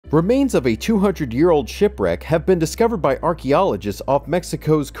Remains of a 200-year-old shipwreck have been discovered by archaeologists off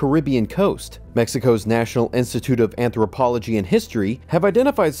Mexico's Caribbean coast. Mexico's National Institute of Anthropology and History have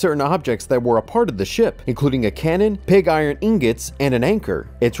identified certain objects that were a part of the ship, including a cannon, pig iron ingots, and an anchor.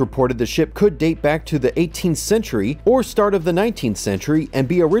 It's reported the ship could date back to the 18th century or start of the 19th century and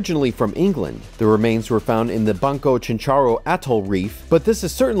be originally from England. The remains were found in the Banco Chincharo Atoll Reef, but this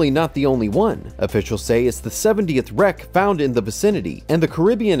is certainly not the only one. Officials say it's the 70th wreck found in the vicinity, and the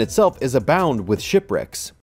Caribbean itself is abound with shipwrecks.